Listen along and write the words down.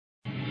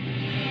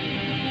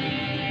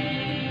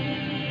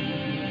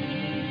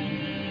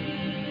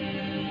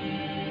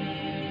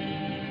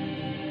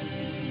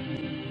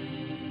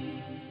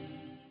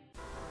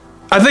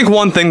I think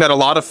one thing that a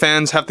lot of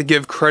fans have to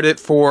give credit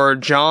for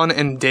Jon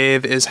and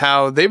Dave is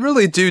how they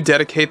really do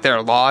dedicate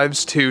their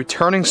lives to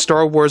turning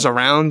Star Wars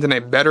around in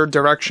a better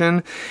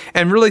direction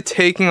and really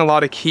taking a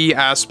lot of key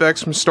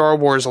aspects from Star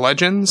Wars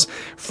Legends,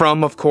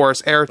 from, of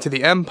course, Heir to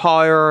the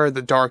Empire,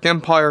 the Dark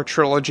Empire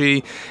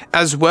trilogy,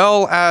 as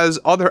well as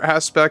other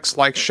aspects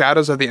like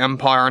Shadows of the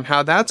Empire, and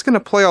how that's going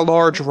to play a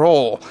large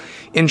role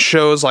in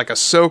shows like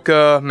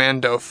Ahsoka,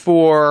 Mando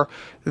 4,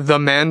 the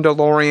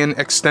Mandalorian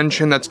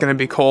extension that's going to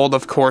be called,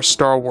 of course,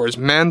 Star Wars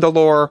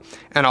Mandalore,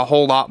 and a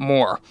whole lot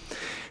more.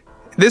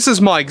 This is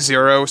Mike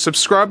Zero.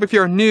 Subscribe if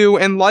you're new,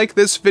 and like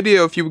this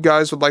video if you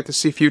guys would like to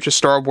see future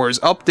Star Wars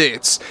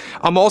updates.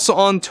 I'm also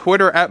on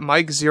Twitter at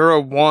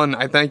Mike01.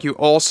 I thank you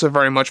all so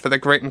very much for the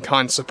great and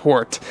kind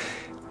support.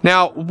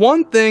 Now,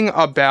 one thing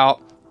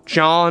about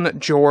Jon,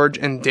 George,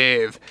 and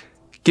Dave,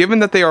 given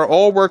that they are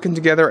all working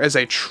together as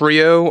a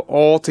trio,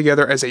 all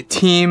together as a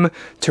team,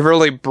 to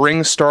really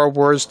bring Star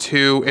Wars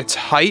to its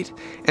height,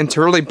 and to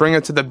really bring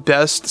it to the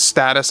best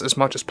status as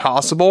much as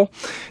possible,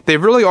 they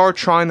really are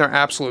trying their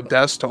absolute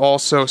best to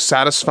also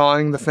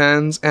satisfying the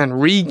fans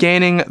and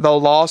regaining the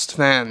lost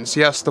fans.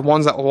 Yes, the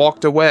ones that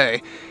walked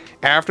away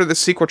after the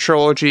sequel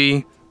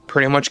trilogy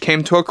pretty much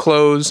came to a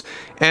close,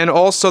 and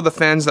also the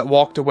fans that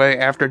walked away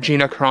after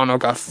Gina Carano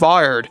got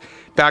fired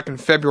back in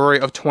February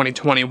of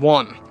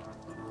 2021.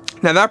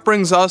 Now that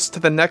brings us to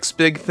the next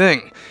big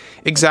thing,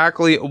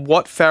 exactly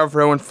what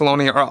Favreau and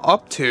Filoni are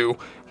up to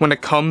when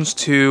it comes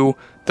to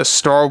the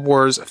Star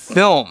Wars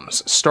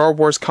films, Star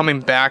Wars coming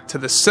back to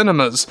the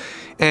cinemas,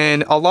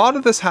 and a lot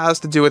of this has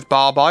to do with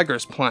Bob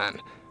Iger's plan.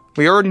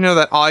 We already know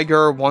that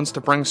Iger wants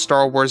to bring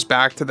Star Wars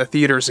back to the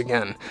theaters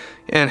again,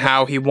 and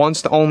how he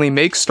wants to only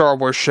make Star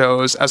Wars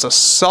shows as a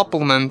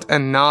supplement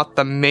and not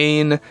the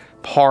main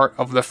part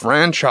of the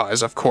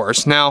franchise, of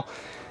course. Now,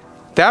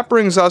 that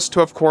brings us to,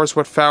 of course,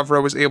 what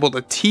Favreau was able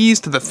to tease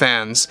to the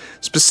fans,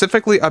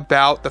 specifically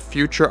about the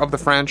future of the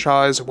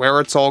franchise, where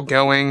it's all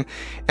going,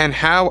 and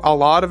how a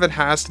lot of it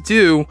has to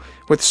do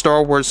with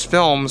Star Wars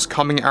films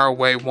coming our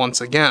way once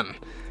again.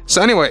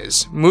 So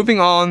anyways, moving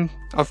on,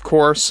 of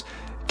course,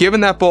 given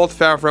that both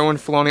Favreau and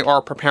Filoni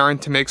are preparing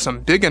to make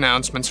some big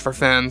announcements for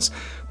fans,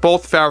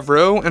 both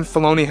Favreau and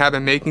Filoni have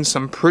been making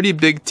some pretty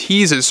big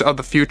teases of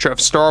the future of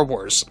Star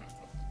Wars.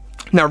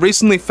 Now,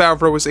 recently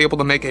Favreau was able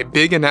to make a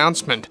big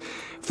announcement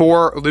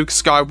for Luke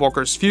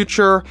Skywalker's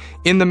future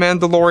in the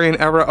Mandalorian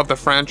era of the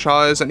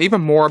franchise, and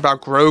even more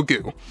about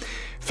Grogu.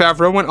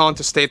 Favreau went on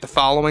to state the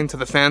following to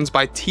the fans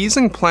by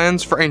teasing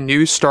plans for a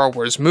new Star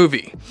Wars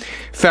movie.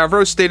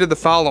 Favreau stated the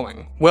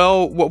following: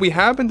 "Well, what we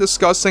have been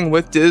discussing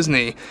with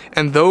Disney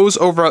and those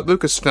over at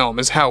Lucasfilm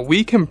is how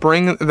we can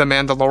bring The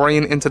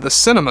Mandalorian into the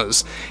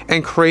cinemas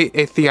and create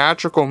a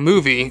theatrical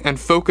movie and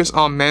focus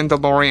on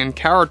Mandalorian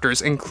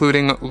characters,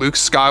 including Luke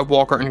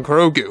Skywalker and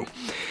Grogu.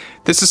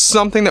 This is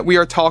something that we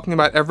are talking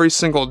about every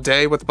single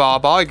day with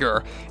Bob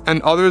Iger,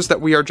 and others that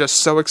we are just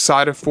so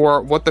excited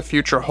for what the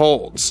future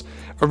holds.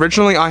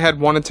 Originally, I had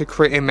wanted to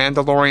create a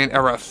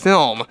Mandalorian-era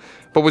film,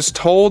 but was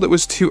told it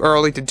was too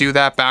early to do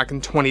that back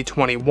in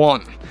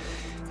 2021.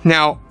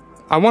 Now,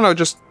 I want to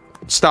just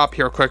stop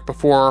here quick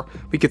before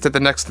we get to the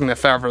next thing that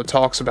Favreau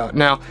talks about.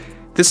 Now,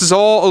 this is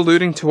all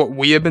alluding to what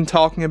we have been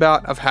talking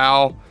about, of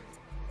how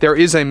there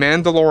is a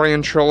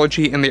Mandalorian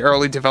trilogy in the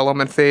early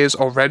development phase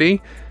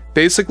already.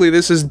 Basically,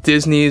 this is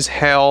Disney's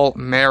Hail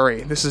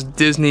Mary. This is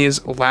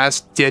Disney's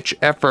last-ditch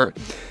effort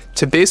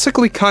to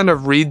basically kind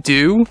of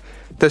redo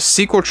the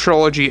sequel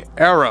trilogy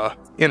era,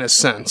 in a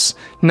sense.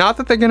 Not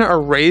that they're going to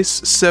erase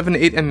 7,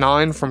 8, and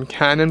 9 from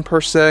canon, per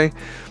se,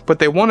 but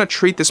they want to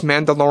treat this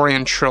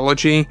Mandalorian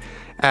trilogy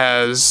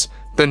as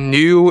the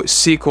new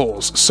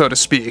sequels, so to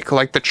speak,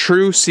 like the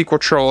true sequel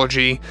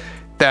trilogy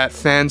that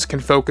fans can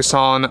focus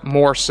on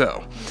more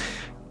so.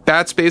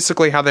 That's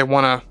basically how they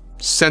want to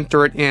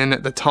center it in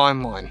the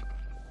timeline.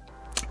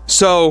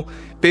 So,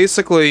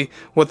 basically,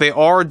 what they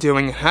are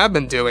doing, have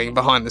been doing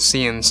behind the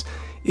scenes,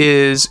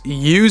 is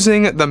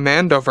using the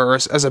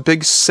Mandoverse as a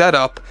big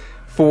setup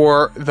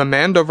for the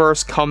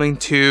Mandoverse coming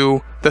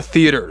to the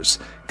theaters,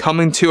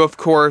 coming to, of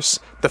course,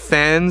 the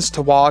fans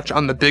to watch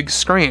on the big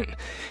screen.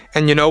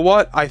 And you know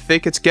what? I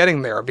think it's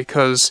getting there,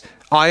 because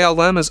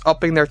ILM is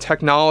upping their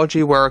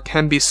technology where it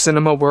can be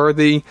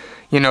cinema-worthy.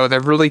 You know, they're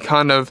really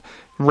kind of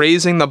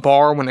raising the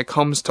bar when it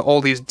comes to all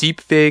these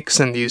deepfakes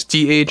and these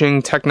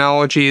de-aging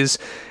technologies,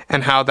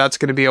 and how that's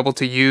going to be able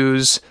to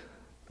use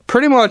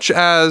pretty much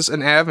as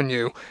an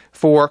avenue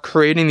for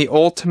creating the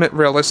ultimate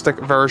realistic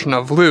version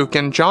of Luke.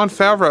 And Jon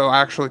Favreau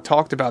actually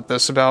talked about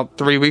this about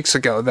 3 weeks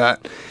ago,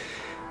 that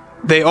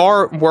they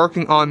are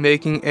working on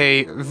making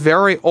a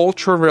very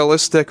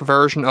ultra-realistic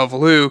version of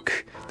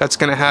Luke that's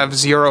going to have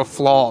 0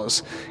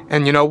 flaws.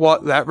 And you know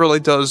what? That really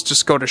does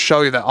just go to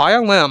show you that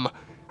ILM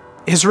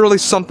is really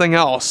something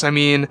else. I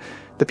mean,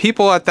 the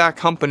people at that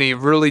company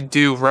really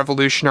do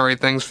revolutionary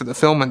things for the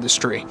film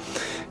industry.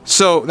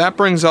 So that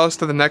brings us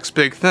to the next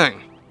big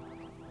thing.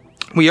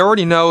 We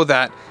already know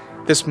that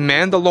this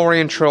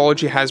Mandalorian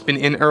trilogy has been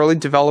in early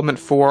development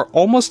for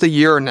almost a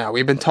year now.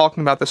 We've been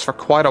talking about this for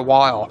quite a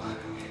while.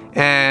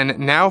 And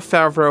now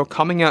Favreau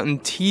coming out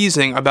and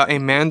teasing about a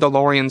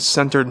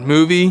Mandalorian-centered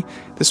movie.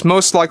 This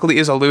most likely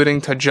is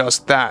alluding to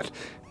just that.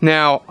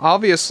 Now,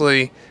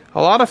 obviously,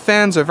 a lot of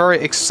fans are very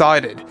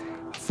excited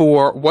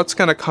for what's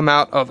going to come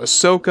out of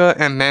Ahsoka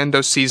and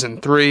Mando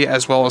Season 3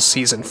 as well as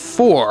Season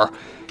 4,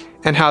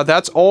 and how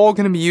that's all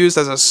going to be used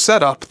as a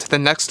setup to the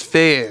next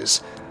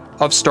phase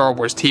of Star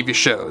Wars TV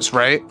shows,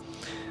 right?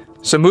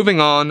 So moving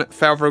on,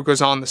 Favreau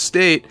goes on to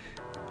state,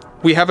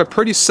 we have a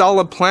pretty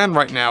solid plan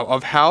right now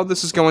of how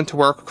this is going to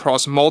work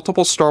across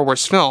multiple Star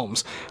Wars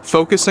films,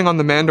 focusing on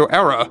the Mando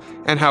era,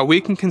 and how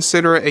we can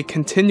consider it a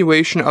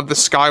continuation of the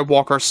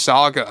Skywalker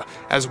saga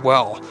as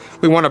well.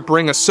 We want to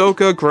bring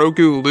Ahsoka,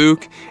 Grogu,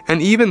 Luke,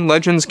 and even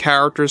Legends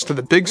characters to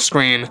the big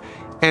screen,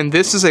 and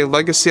this is a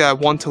legacy I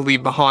want to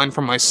leave behind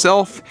for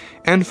myself,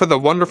 and for the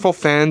wonderful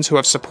fans who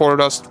have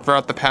supported us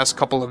throughout the past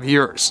couple of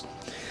years.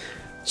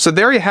 So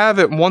there you have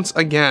it once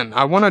again.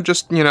 I want to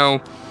just,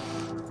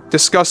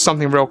 discuss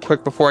something real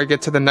quick before I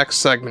get to the next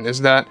segment,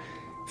 is that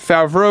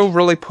Favreau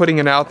really putting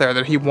it out there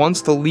that he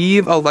wants to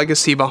leave a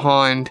legacy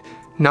behind,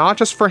 not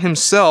just for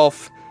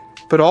himself,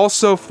 but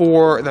also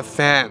for the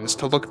fans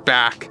to look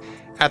back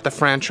at the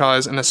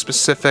franchise in a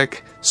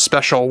specific,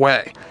 special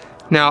way.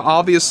 Now,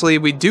 obviously,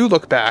 we do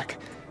look back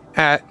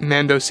at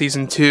Mando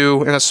Season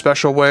 2 in a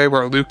special way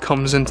where Luke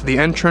comes into the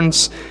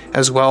entrance,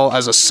 as well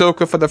as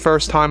Ahsoka for the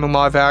first time in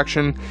live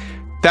action.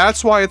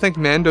 That's why I think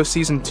Mando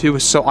Season 2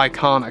 is so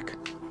iconic.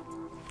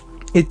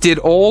 It did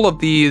all of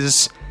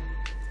these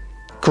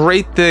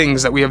great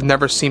things that we have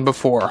never seen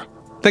before.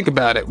 Think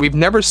about it. We've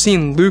never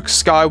seen Luke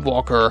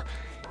Skywalker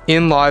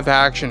in live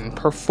action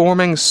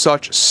performing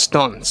such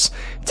stunts,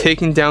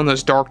 taking down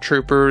those Dark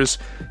Troopers,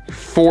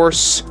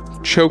 force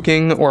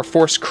choking or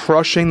force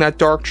crushing that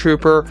Dark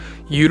Trooper,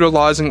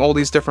 utilizing all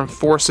these different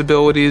force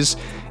abilities.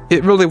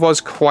 It really was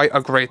quite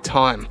a great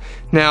time.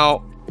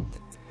 Now,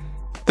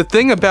 the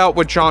thing about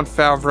what Jon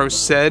Favreau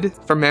said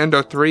for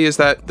Mando 3 is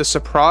that the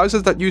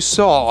surprises that you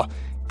saw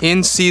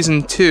in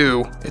Season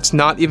 2, it's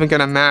not even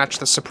going to match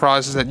the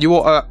surprises that you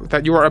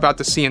are about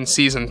to see in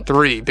Season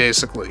 3,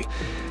 basically.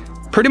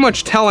 Pretty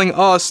much telling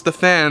us, the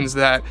fans,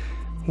 that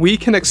we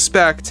can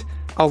expect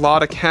a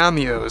lot of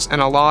cameos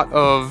and a lot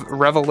of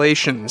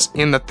revelations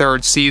in the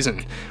third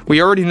season. We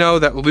already know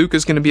that Luke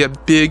is going to be a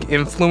big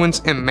influence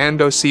in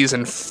Mando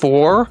Season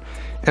 4,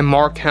 and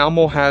Mark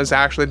Hamill has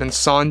actually been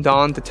signed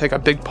on to take a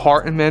big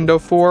part in Mando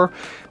 4.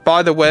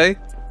 By the way,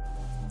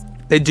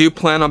 they do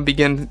plan on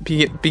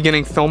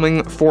beginning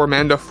filming for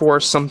Mando 4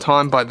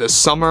 sometime by this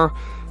summer.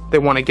 They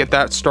want to get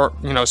that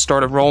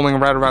started rolling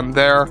right around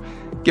there,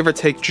 give or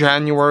take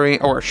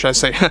January, or should I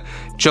say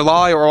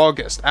July or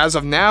August. As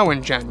of now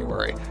in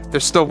January,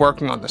 they're still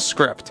working on the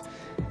script.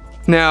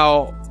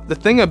 Now, the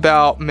thing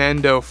about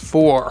Mando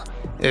 4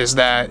 is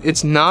that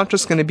it's not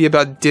just going to be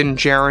about Din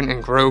Djarin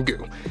and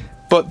Grogu.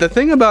 But the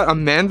thing about a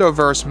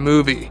Mandoverse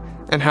movie,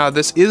 and how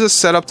this is a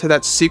setup to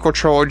that sequel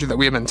trilogy that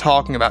we have been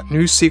talking about,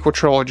 new sequel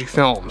trilogy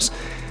films,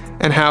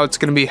 and how it's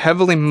going to be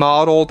heavily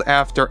modeled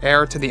after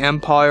Heir to the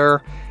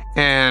Empire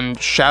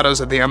and Shadows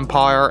of the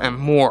Empire and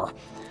more.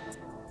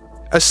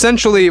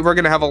 Essentially, we're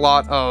going to have a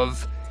lot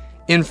of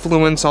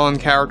influence on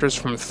characters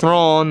from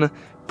Thrawn,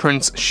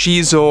 Prince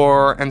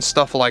Shizor, and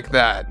stuff like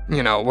that.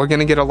 We're going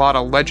to get a lot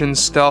of Legends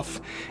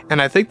stuff,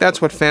 and I think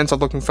that's what fans are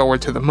looking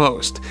forward to the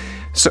most.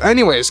 So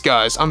anyways,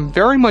 guys, I'm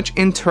very much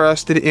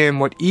interested in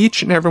what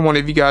each and every one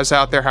of you guys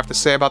out there have to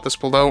say about this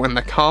below in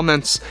the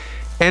comments.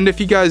 And if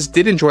you guys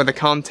did enjoy the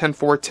content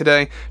for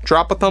today,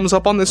 drop a thumbs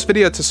up on this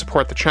video to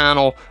support the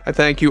channel. I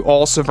thank you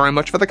all so very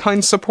much for the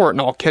kind support,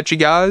 and I'll catch you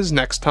guys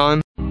next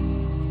time.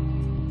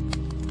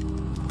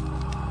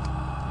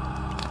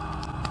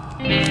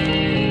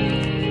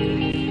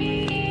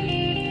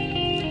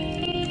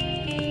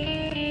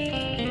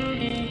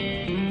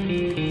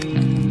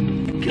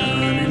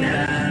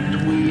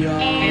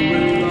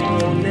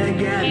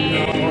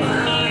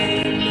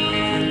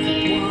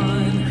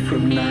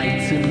 From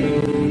night to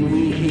moon,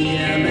 we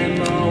hear them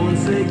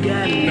moans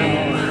again.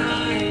 No.